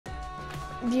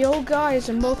Yo guys,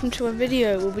 and welcome to a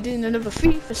video. We'll be doing another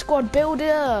FIFA squad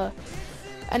builder,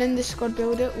 and in this squad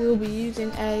builder we'll be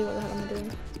using a, what the hell am I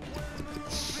doing?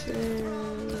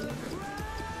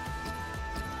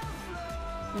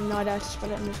 No, that's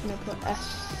spell it. I'm just gonna put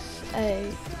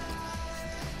S-A.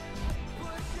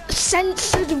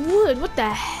 Censored wood, what the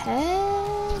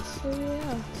hell?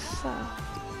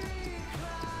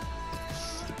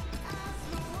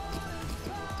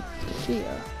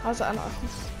 Here, how's that not?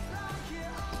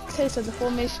 Okay, so the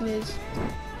formation is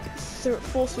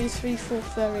 4-3-3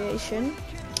 fourth variation,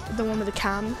 the one with the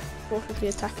cam, 4-3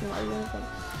 attacking like one.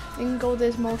 In goal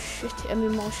there's Marchetti.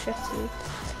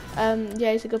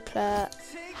 Yeah, he's a good player.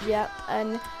 Yep,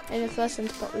 and in the first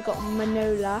centre back we've got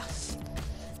Manolas.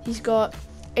 He's got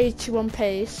 81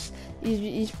 pace.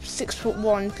 He's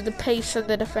 6'1", for the pace and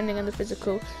the defending and the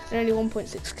physical, and only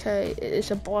 1.6k.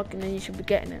 It's a bargain, and you should be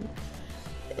getting him.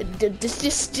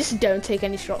 Just don't take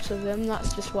any shots of them.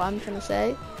 That's just what I'm trying to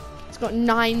say. He's got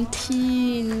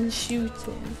 19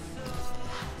 shooting,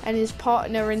 and his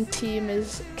partner in team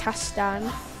is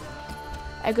Castan,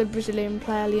 a good Brazilian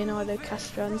player, Leonardo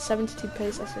Castran. 72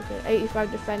 pace, that's okay.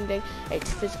 85 defending, 80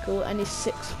 physical, and he's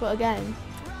 6 foot again.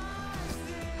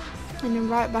 And then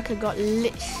right back I got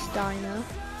Lichtsteiner,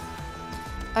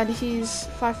 and he's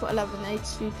 5'11",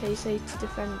 82 pace, 80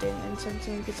 defending, and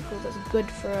 17 physical. That's good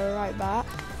for a right back.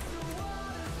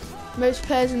 Most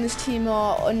players in this team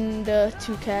are under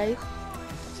 2k,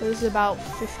 so this is about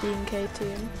 15k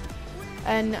team.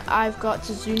 And I've got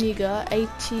Zuniga,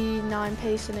 89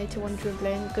 pace and 81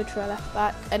 dribbling, good for a left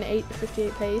back, and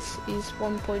 58 pace. He's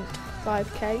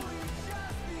 1.5k.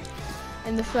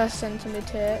 In the first centre mid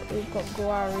here, we've got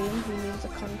Guarin, who needs a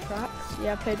contract.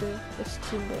 Yeah, I played with this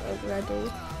team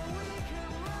already.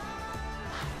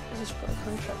 Let's just put a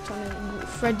contract on him.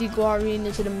 Freddie Guarin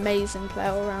is an amazing player,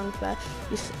 all-round player.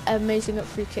 He's amazing at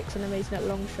free kicks and amazing at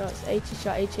long shots. 80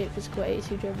 shot, 88 physical,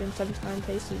 82 dribbling, 79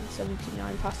 pacing,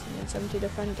 79 passing, and 70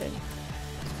 defending.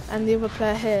 And the other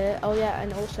player here, oh yeah,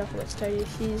 and also I forgot to tell you,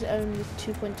 he's only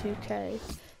 2.2k.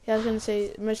 Yeah, I was going to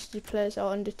say most of the players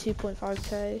are under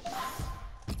 2.5k.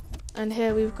 And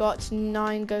here we've got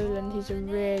 9 Golan. He's a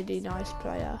really nice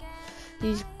player.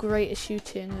 He's great at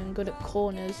shooting and good at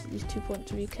corners. He's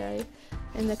 2.3k.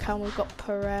 In the cam we've got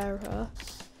Pereira.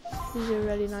 He's a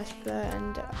really nice player,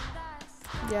 and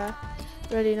yeah,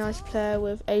 really nice player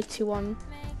with 81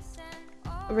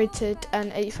 rated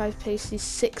and 85 pace. He's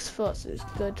 6 foot, so it's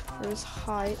good for his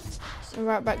height. And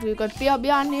right back we've got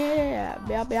Biabiani.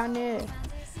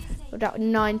 Without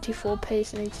 94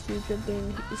 pace and 82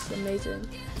 dribbling, it's amazing.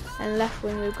 And left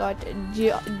wing we've got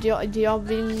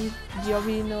Giovinio,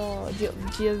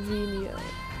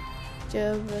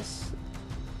 Jervis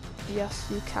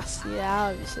Yasu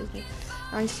Cassia,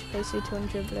 90 pace, 81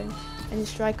 dribbling. And in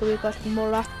striker we've got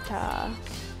Morata.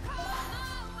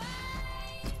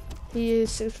 He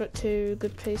is 6'2",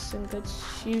 good pace and good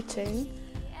shooting.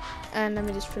 And let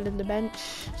me just fill in the bench.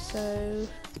 So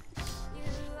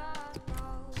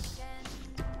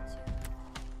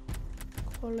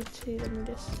quality, let me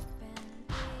just.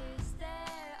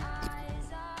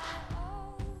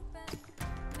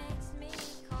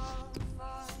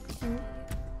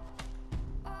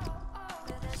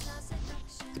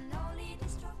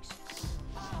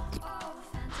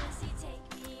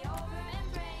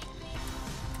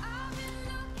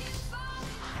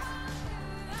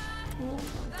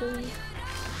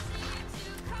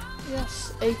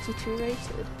 Yes, 82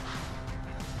 rated.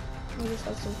 I just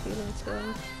have some feeling to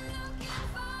him.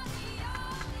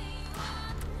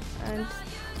 And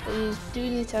you do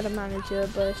need to add a manager,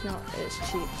 but it's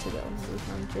cheap to get on these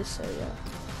managers, so yeah.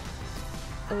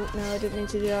 Oh no, I didn't mean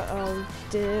to do that. Oh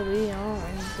dear, we are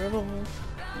in trouble.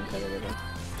 Okay,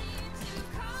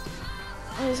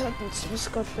 I just had some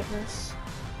Sqad fitness.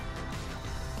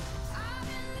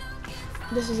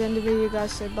 This is the end of the video,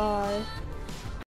 guys, so bye.